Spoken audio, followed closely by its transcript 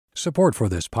Support for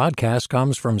this podcast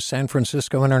comes from San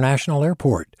Francisco International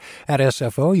Airport. At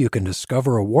SFO, you can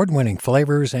discover award-winning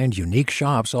flavors and unique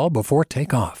shops all before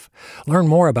takeoff. Learn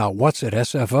more about what's at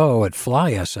SFO at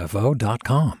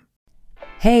flysfo.com.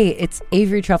 Hey, it's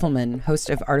Avery Trufelman,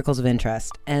 host of Articles of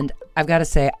Interest, and I've got to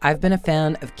say, I've been a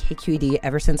fan of KQED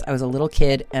ever since I was a little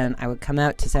kid, and I would come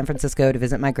out to San Francisco to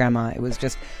visit my grandma. It was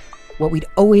just what we'd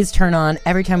always turn on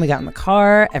every time we got in the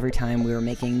car, every time we were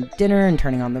making dinner and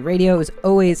turning on the radio. It was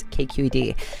always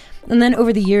KQED. And then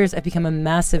over the years, I've become a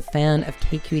massive fan of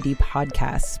KQED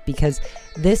podcasts because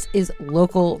this is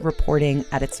local reporting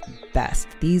at its best.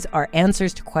 These are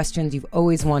answers to questions you've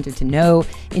always wanted to know,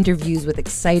 interviews with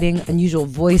exciting, unusual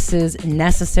voices,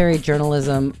 necessary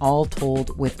journalism, all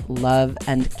told with love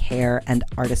and care and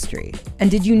artistry. And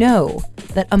did you know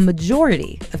that a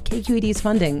majority of KQED's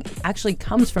funding actually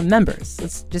comes from members?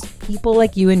 It's just people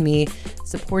like you and me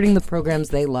supporting the programs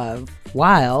they love,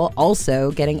 while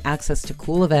also getting access to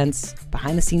cool events,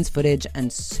 behind-the-scenes footage, and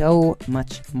so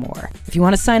much more. If you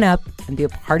want to sign up and be a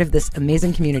part of this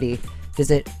amazing community,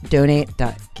 visit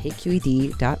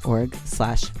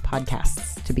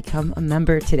donate.kqed.org/podcasts to become a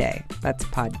member today. That's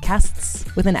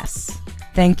podcasts with an S.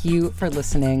 Thank you for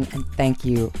listening, and thank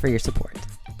you for your support.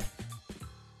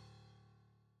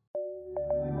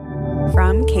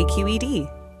 From KQED.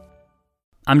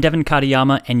 I'm Devin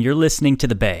Katayama, and you're listening to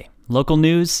The Bay, local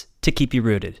news to keep you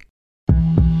rooted.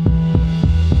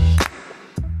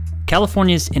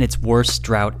 California's in its worst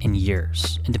drought in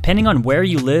years, and depending on where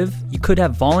you live, you could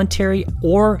have voluntary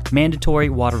or mandatory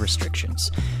water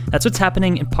restrictions. That's what's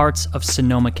happening in parts of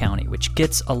Sonoma County, which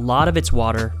gets a lot of its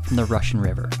water from the Russian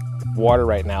River. Water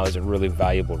right now is a really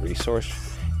valuable resource,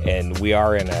 and we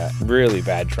are in a really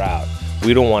bad drought.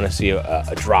 We don't want to see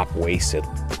a drop wasted.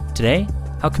 Today,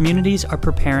 how communities are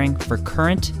preparing for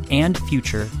current and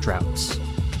future droughts.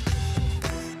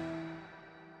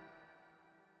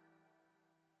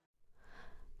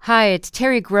 Hi, it's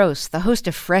Terry Gross, the host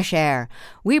of Fresh Air.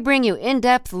 We bring you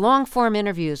in-depth, long-form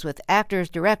interviews with actors,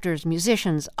 directors,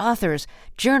 musicians, authors,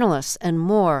 journalists, and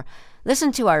more.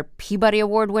 Listen to our Peabody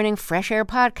Award-winning Fresh Air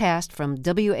podcast from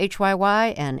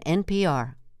WHYY and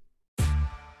NPR.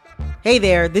 Hey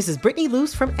there, this is Brittany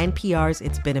Luce from NPR's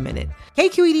It's Been a Minute.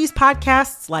 KQED's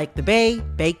podcasts like The Bay,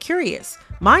 Bay Curious,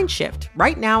 Mindshift,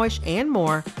 Right Nowish, and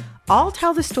more all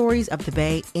tell the stories of the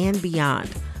Bay and beyond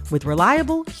with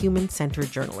reliable,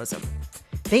 human-centered journalism.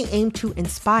 They aim to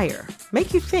inspire,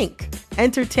 make you think,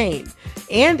 entertain,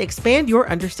 and expand your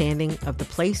understanding of the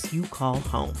place you call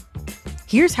home.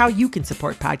 Here's how you can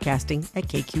support podcasting at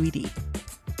KQED.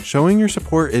 Showing your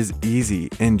support is easy,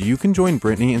 and you can join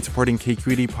Brittany in supporting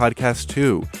KQED Podcast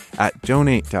too at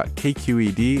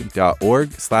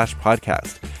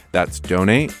donate.kqed.org/podcast. That's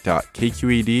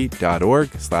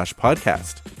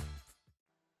donate.kqed.org/podcast.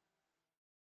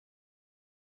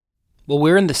 Well,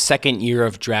 we're in the second year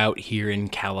of drought here in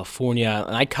California,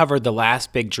 and I covered the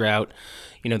last big drought,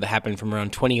 that happened from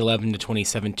around 2011 to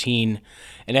 2017.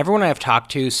 And everyone I've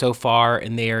talked to so far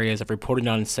in the areas I've reported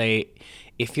on say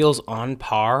it feels on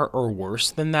par or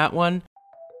worse than that one.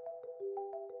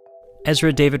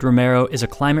 Ezra David Romero is a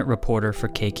climate reporter for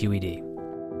KQED.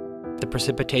 The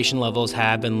precipitation levels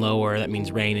have been lower. That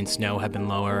means rain and snow have been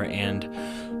lower, and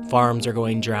farms are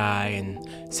going dry, and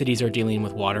cities are dealing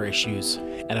with water issues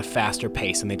at a faster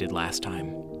pace than they did last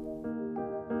time.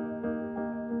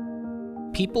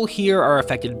 People here are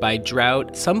affected by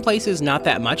drought. Some places not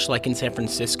that much, like in San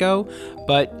Francisco,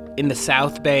 but in the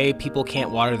South Bay, people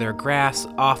can't water their grass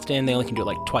often. They only can do it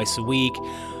like twice a week.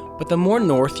 But the more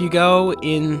north you go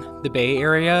in the Bay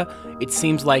Area, it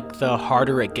seems like the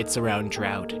harder it gets around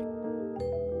drought.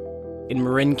 In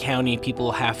Marin County,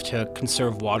 people have to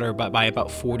conserve water by about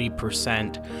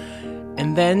 40%.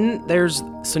 And then there's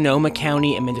Sonoma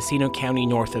County and Mendocino County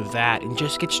north of that. It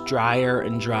just gets drier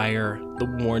and drier the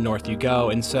more north you go.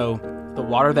 And so the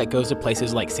water that goes to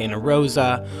places like Santa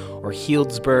Rosa or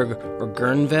Healdsburg or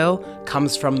Guerneville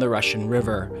comes from the Russian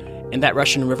River. And that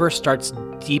Russian River starts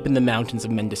deep in the mountains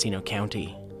of Mendocino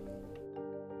County.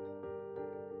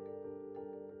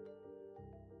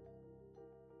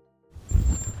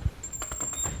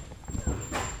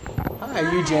 Hi,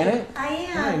 are you Janet? I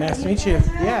am. Hi, nice to meet you.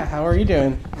 Yeah, how are you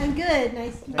doing? I'm good.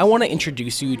 Nice to meet you. I want to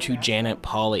introduce you to Janet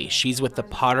Pauley. She's with the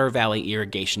Potter Valley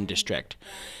Irrigation District.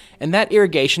 And that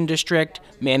irrigation district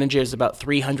manages about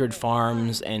 300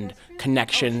 farms and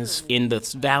connections in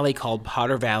this valley called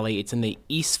Potter Valley. It's in the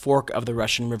East Fork of the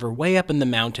Russian River, way up in the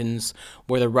mountains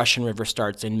where the Russian River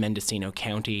starts in Mendocino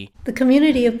County. The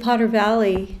community of Potter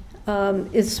Valley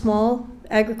is a small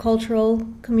agricultural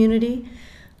community.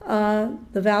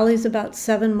 The valley's about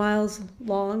 7 miles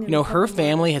long. You know, her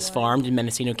family has farmed in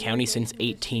Mendocino County since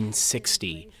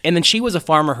 1860. And then she was a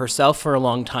farmer herself for a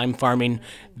long time, farming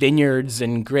vineyards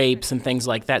and grapes and things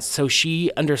like that. So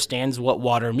she understands what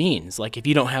water means. Like, if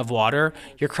you don't have water,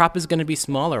 your crop is going to be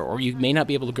smaller, or you may not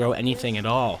be able to grow anything at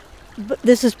all. But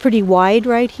this is pretty wide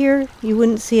right here. You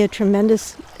wouldn't see a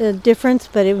tremendous difference,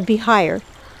 but it would be higher.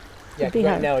 Yeah,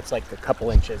 right now it's like a couple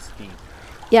inches deep.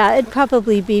 Yeah, it'd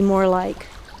probably be more like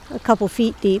a couple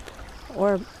feet deep,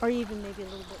 or even maybe a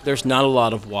little bit. There's not a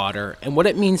lot of water, and what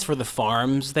it means for the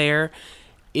farms there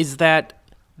is that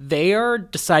they are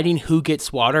deciding who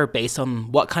gets water based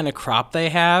on what kind of crop they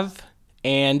have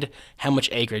and how much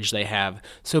acreage they have.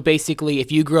 So basically,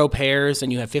 if you grow pears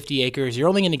and you have 50 acres, you're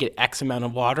only going to get X amount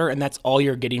of water, and that's all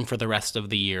you're getting for the rest of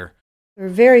the year. There are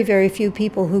very, very few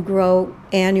people who grow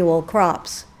annual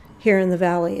crops here in the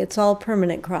valley. It's all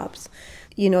permanent crops.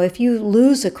 You know, if you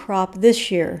lose a crop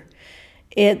this year,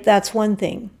 that's one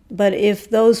thing. But if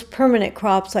those permanent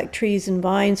crops like trees and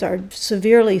vines are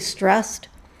severely stressed,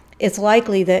 it's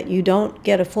likely that you don't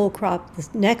get a full crop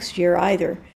this next year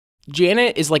either.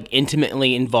 Janet is like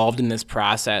intimately involved in this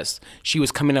process. She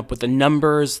was coming up with the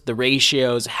numbers, the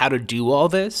ratios, how to do all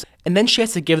this. And then she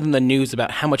has to give them the news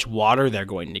about how much water they're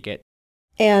going to get.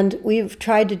 And we've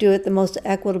tried to do it the most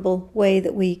equitable way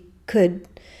that we could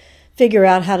figure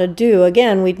out how to do.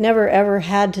 Again, we'd never ever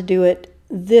had to do it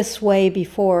this way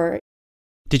before.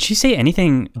 Did she say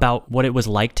anything about what it was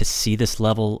like to see this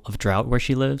level of drought where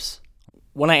she lives?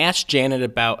 When I asked Janet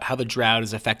about how the drought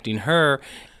is affecting her,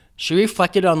 she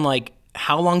reflected on like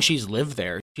how long she's lived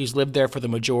there. She's lived there for the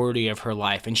majority of her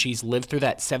life, and she's lived through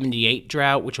that 78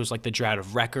 drought, which was like the drought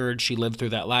of record. She lived through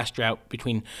that last drought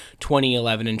between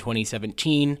 2011 and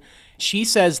 2017. She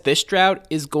says this drought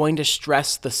is going to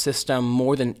stress the system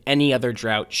more than any other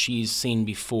drought she's seen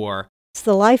before. It's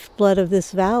the lifeblood of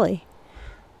this valley.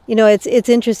 You know, it's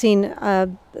interesting.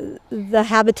 The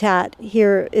habitat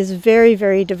here is very,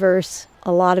 very diverse,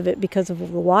 a lot of it because of the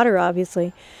water,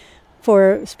 obviously,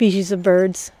 for species of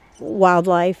birds,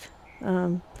 wildlife.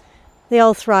 They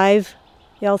all thrive.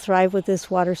 They all thrive with this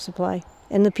water supply,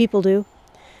 and the people do,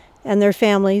 and their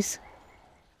families.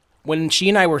 When she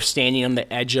and I were standing on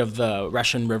the edge of the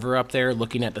Russian River up there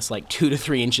looking at this like 2 to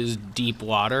 3 inches deep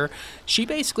water, she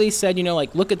basically said, you know,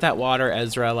 like, look at that water,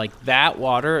 Ezra. Like, that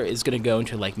water is going to go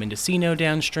into Lake Mendocino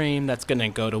downstream. That's going to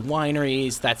go to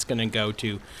wineries. That's going to go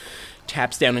to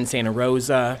taps down in Santa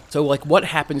Rosa. So, like, what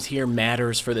happens here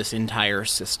matters for this entire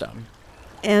system.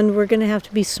 And we're going to have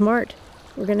to be smart.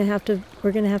 We're going to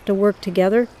have to work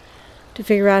together to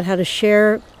figure out how to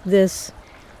share this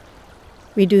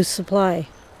reduced supply.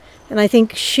 And I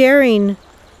think sharing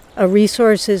a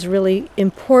resource is really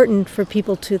important for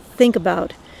people to think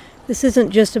about. This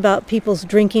isn't just about people's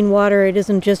drinking water. It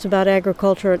isn't just about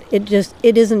agriculture. It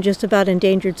isn't just about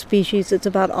endangered species. It's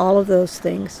about all of those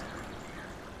things.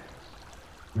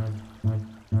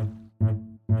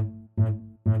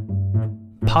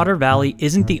 Potter Valley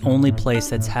isn't the only place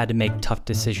that's had to make tough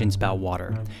decisions about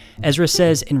water. Ezra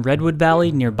says in Redwood Valley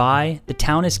nearby, the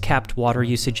town has capped water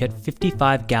usage at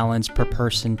 55 gallons per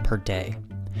person per day.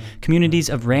 Communities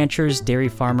of ranchers, dairy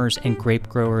farmers, and grape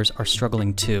growers are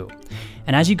struggling too.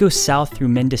 And as you go south through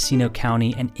Mendocino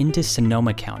County and into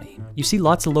Sonoma County, you see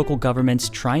lots of local governments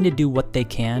trying to do what they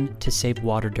can to save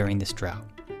water during this drought.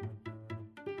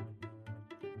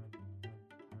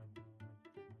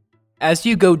 As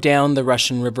you go down the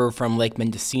Russian River from Lake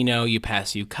Mendocino, you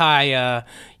pass Ukiah,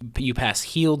 you pass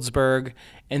Healdsburg,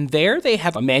 and there they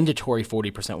have a mandatory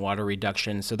 40% water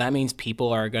reduction. So that means people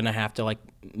are going to have to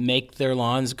make their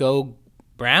lawns go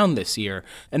brown this year.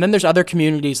 And then there's other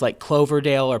communities like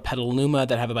Cloverdale or Petaluma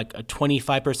that have a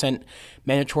 25%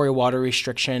 mandatory water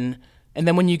restriction. And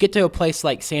then when you get to a place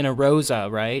like Santa Rosa,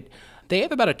 right, they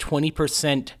have about a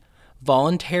 20%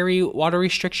 voluntary water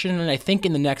restriction, and I think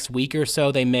in the next week or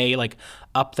so they may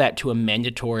up that to a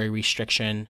mandatory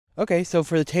restriction. Okay, so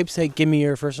for the tape's sake, give me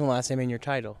your first and last name and your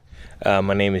title.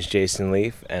 My name is Jason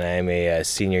Leaf, and I'm a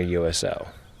senior USO.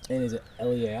 And is it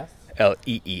LEAF?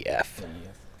 LEEF.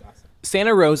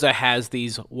 Santa Rosa has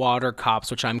these water cops,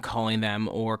 which I'm calling them,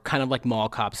 or kind of like mall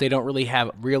cops. They don't really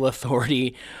have real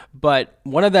authority, but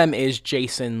one of them is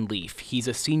Jason Leaf. He's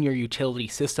a senior utility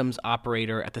systems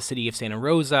operator at the city of Santa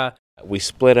Rosa. We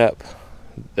split up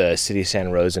the city of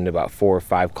Santa Rosa into about 4 or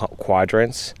 5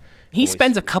 quadrants. He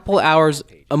spends a couple hours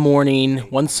a morning,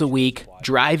 once a week,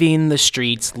 driving the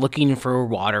streets looking for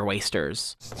water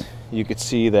wasters. You could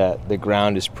see that the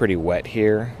ground is pretty wet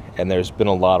here, and there's been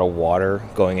a lot of water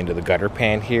going into the gutter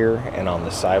pan here and on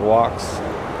the sidewalks.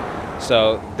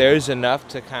 So there's enough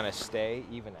to kind of stay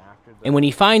even after. And when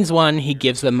he finds one, he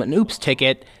gives them an oops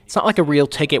ticket. It's not like a real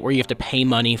ticket where you have to pay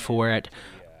money for it,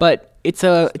 but it's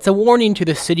a warning to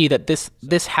the city that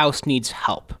this house needs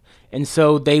help. And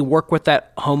so they work with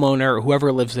that homeowner or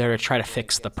whoever lives there to try to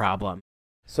fix the problem.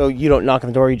 So you don't knock on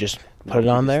the door, you just put it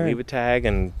on there? Leave a tag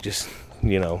and just,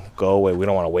 go away. We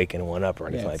don't want to wake anyone up or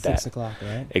anything like that. 6 o'clock,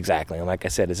 right? Exactly. And like I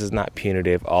said, this is not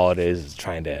punitive. All it is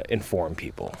trying to inform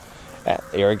people.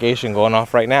 Irrigation going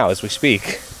off right now as we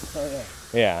speak. Oh,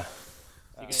 Yeah.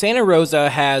 Santa Rosa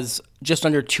has just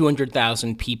under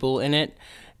 200,000 people in it,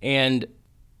 and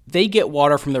they get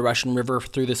water from the Russian River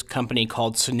through this company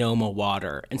called Sonoma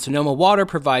Water. And Sonoma Water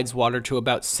provides water to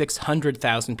about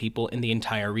 600,000 people in the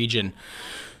entire region.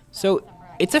 So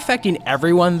it's affecting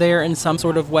everyone there in some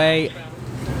sort of way.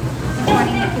 Good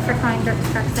morning. Thank you for calling Dirk's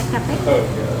Parkside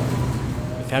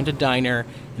Cafe. We found a diner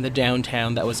in the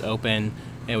downtown that was open.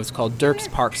 It was called Dirk's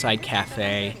Parkside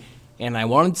Cafe. And I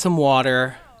wanted some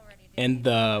water, and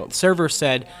the server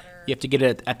said you have to get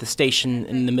it at the station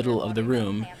in the middle of the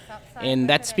room. And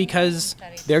that's because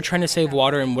they're trying to save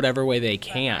water in whatever way they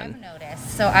can.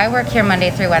 So I work here Monday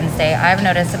through Wednesday. I've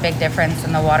noticed a big difference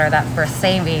in the water that we're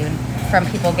saving from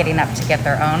people getting up to get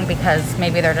their own, because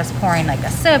maybe they're just pouring like a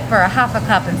sip or a half a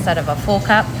cup instead of a full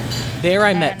cup. There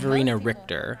I met Verena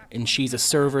Richter, and she's a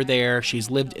server there.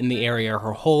 She's lived in the area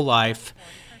her whole life,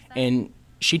 and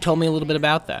she told me a little bit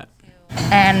about that.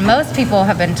 And most people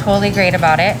have been totally great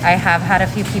about it. I have had a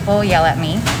few people yell at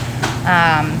me.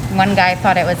 One guy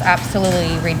thought it was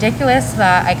absolutely ridiculous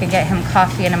that I could get him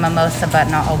coffee and a mimosa but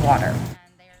not a water.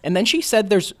 And then she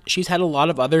said she's had a lot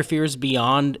of other fears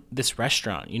beyond this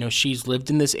restaurant. She's lived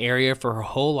in this area for her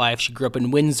whole life. She grew up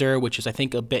in Windsor, which is, I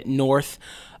think, a bit north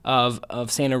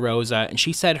of Santa Rosa. And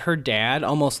she said her dad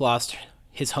almost lost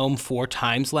his home 4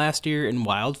 times last year in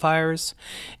wildfires.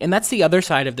 And that's the other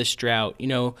side of this drought.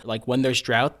 Like when there's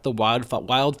drought, the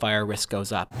wildfire risk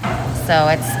goes up. So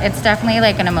it's definitely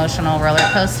like an emotional roller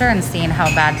coaster, and seeing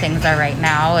how bad things are right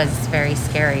now is very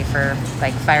scary for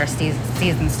like fire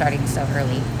season starting so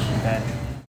early.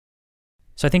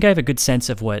 So I think I have a good sense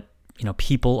of what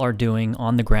people are doing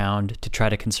on the ground to try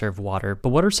to conserve water. But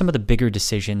what are some of the bigger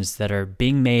decisions that are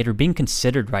being made or being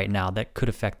considered right now that could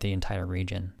affect the entire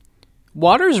region?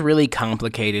 Water is really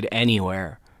complicated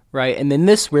anywhere, right? And in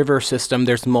this river system,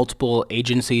 there's multiple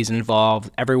agencies involved,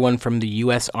 everyone from the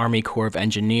U.S. Army Corps of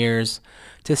Engineers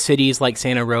to cities like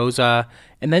Santa Rosa,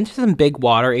 and then to some big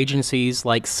water agencies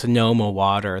like Sonoma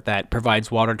Water that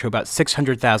provides water to about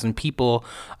 600,000 people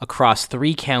across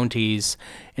 3 counties.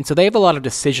 And so they have a lot of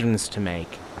decisions to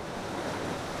make.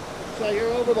 So you're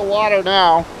over the water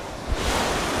now.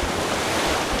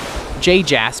 Jay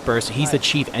Jaspers, he's the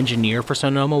chief engineer for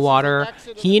Sonoma Water.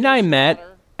 He and I met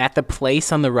at the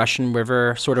place on the Russian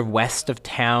River, sort of west of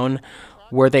town,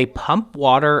 where they pump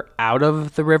water out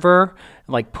of the river,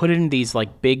 like put it in these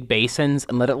like big basins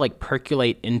and let it like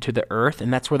percolate into the earth,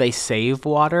 and that's where they save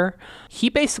water. He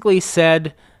basically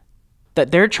said that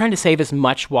they're trying to save as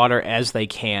much water as they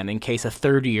can in case a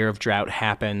 3rd year of drought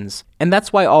happens. And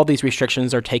that's why all these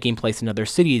restrictions are taking place in other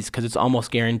cities, because it's almost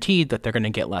guaranteed that they're going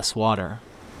to get less water.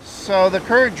 So the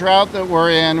current drought that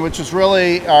we're in, which is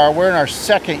really, we're in our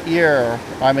 2nd year.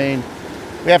 I mean,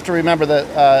 we have to remember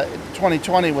that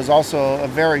 2020 was also a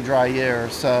very dry year.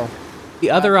 So the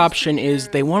other option is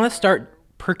they want to start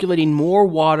percolating more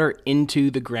water into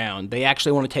the ground. They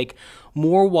actually want to take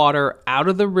more water out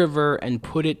of the river and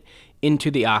put it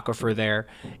into the aquifer there.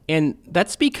 And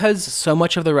that's because so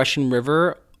much of the Russian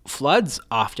River floods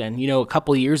often. A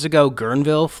couple of years ago,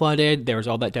 Guerneville flooded. There was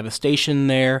all that devastation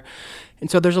there. And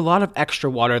so there's a lot of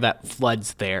extra water that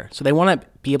floods there. So they want to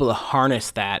be able to harness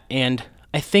that. And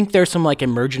I think there's some like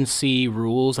emergency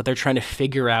rules that they're trying to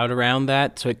figure out around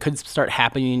that. So it could start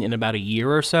happening in about a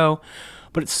year or so.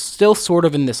 But it's still sort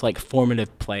of in this like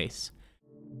formative place.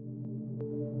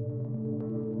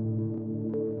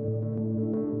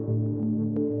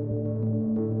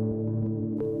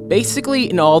 Basically,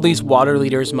 in all these water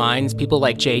leaders' minds, people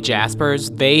like Jay Jaspers,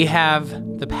 they have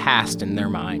the past in their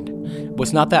mind. It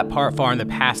was not that far in the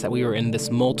past that we were in this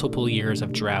multiple years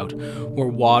of drought where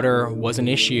water was an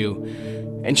issue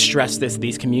and stressed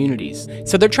these communities.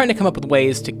 So they're trying to come up with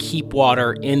ways to keep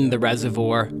water in the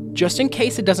reservoir just in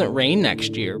case it doesn't rain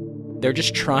next year. They're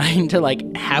just trying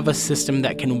to have a system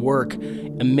that can work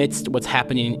amidst what's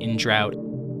happening in drought.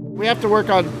 We have to work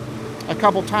on a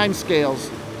couple time scales.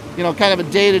 Kind of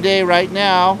a day-to-day right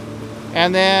now,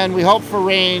 and then we hope for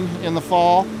rain in the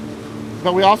fall,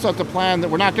 but we also have to plan that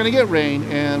we're not going to get rain,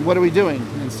 and what are we doing?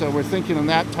 And so we're thinking on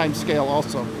that time scale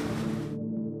also.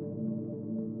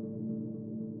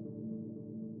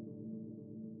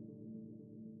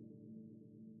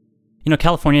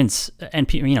 Californians and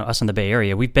us in the Bay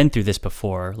Area, we've been through this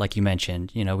before, like you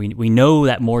mentioned. We know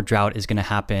that more drought is going to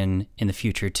happen in the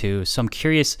future too. So I'm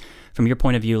curious, from your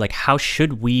point of view, like how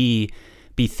should we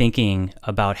be thinking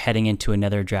about heading into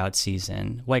another drought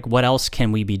season? Like what else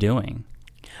can we be doing?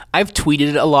 I've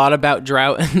tweeted a lot about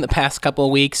drought in the past couple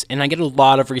of weeks, and I get a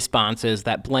lot of responses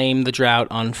that blame the drought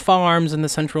on farms in the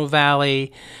Central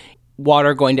Valley,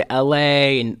 water going to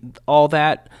LA and all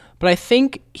that. But I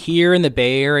think here in the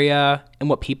Bay Area and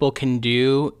what people can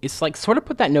do is like sort of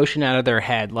put that notion out of their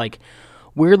head. Like,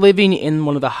 we're living in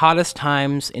one of the hottest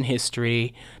times in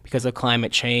history because of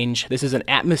climate change. This is an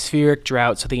atmospheric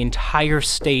drought, so the entire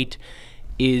state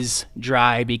is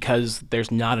dry because there's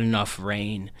not enough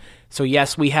rain. So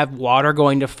yes, we have water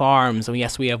going to farms, and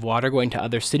yes, we have water going to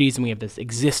other cities, and we have this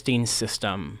existing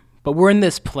system. But we're in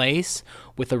this place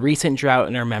with a recent drought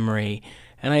in our memory,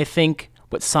 and I think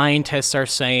what scientists are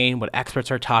saying, what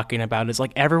experts are talking about is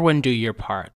like, everyone do your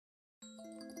part.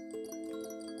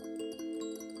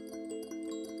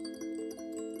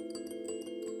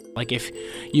 Like, if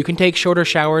you can take shorter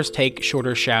showers, take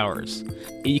shorter showers.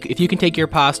 If you can take your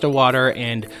pasta water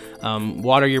and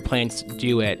water your plants,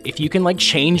 do it. If you can like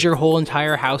change your whole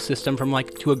entire house system from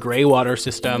like to a gray water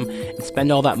system and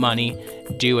spend all that money,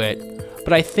 do it.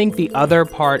 But I think the other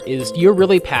part is you're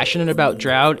really passionate about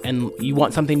drought and you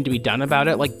want something to be done about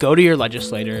it. Like, go to your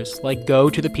legislators, like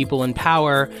go to the people in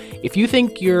power. If you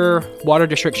think your water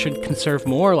district should conserve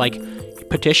more, like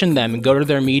petition them and go to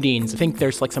their meetings. I think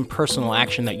there's like some personal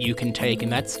action that you can take,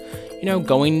 and that's,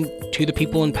 going to the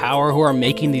people in power who are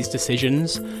making these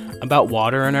decisions about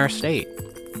water in our state.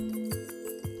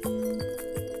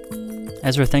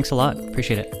 Ezra, thanks a lot.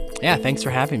 Appreciate it. Yeah, thanks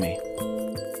for having me.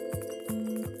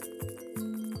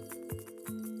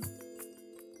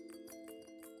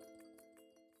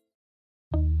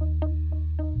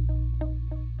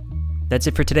 That's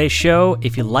it for today's show.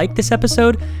 If you like this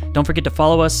episode, don't forget to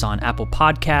follow us on Apple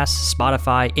Podcasts,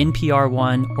 Spotify, NPR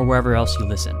One, or wherever else you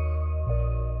listen.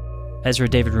 Ezra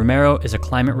David Romero is a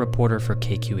climate reporter for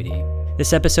KQED.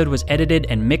 This episode was edited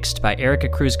and mixed by Erica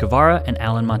Cruz Guevara and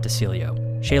Alan Montecillo.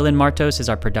 Shaylin Martos is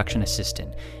our production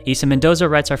assistant. Isa Mendoza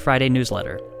writes our Friday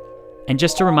newsletter. And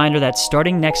just a reminder that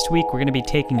starting next week, we're going to be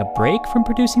taking a break from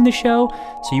producing the show,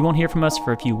 so you won't hear from us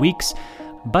for a few weeks,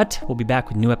 but we'll be back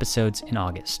with new episodes in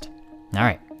August. All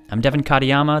right, I'm Devin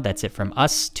Katayama. That's it from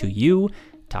us to you.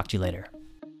 Talk to you later.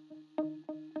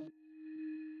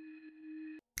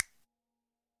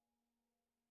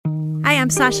 Hi, I'm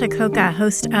Sasha Khokha,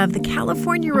 host of the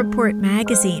California Report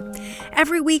magazine.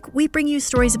 Every week, we bring you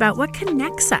stories about what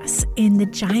connects us in the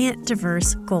giant,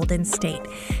 diverse Golden State.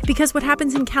 Because what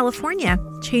happens in California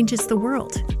changes the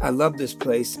world. I love this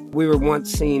place. We were once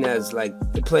seen as like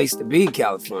the place to be,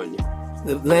 California.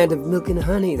 The land of milk and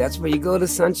honey. That's where you go to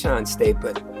Sunshine State,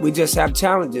 but we just have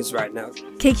challenges right now.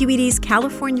 KQED's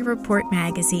California Report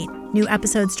magazine. New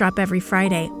episodes drop every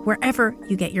Friday, wherever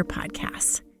you get your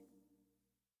podcasts.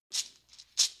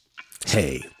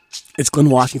 Hey, it's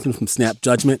Glenn Washington from Snap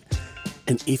Judgment.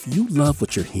 And if you love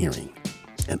what you're hearing,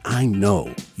 and I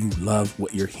know you love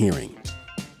what you're hearing,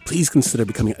 please consider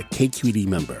becoming a KQED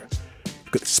member.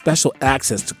 Get special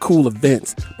access to cool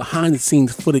events,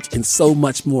 behind-the-scenes footage, and so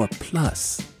much more.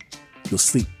 Plus, you'll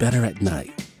sleep better at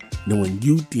night knowing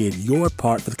you did your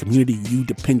part for the community you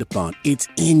depend upon. It's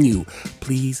in you.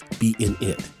 Please be in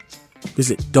it.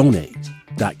 Visit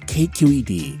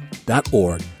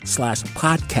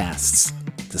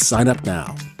donate.kqed.org/podcasts to sign up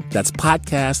now. That's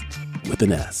podcast with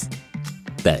an S.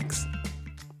 Thanks.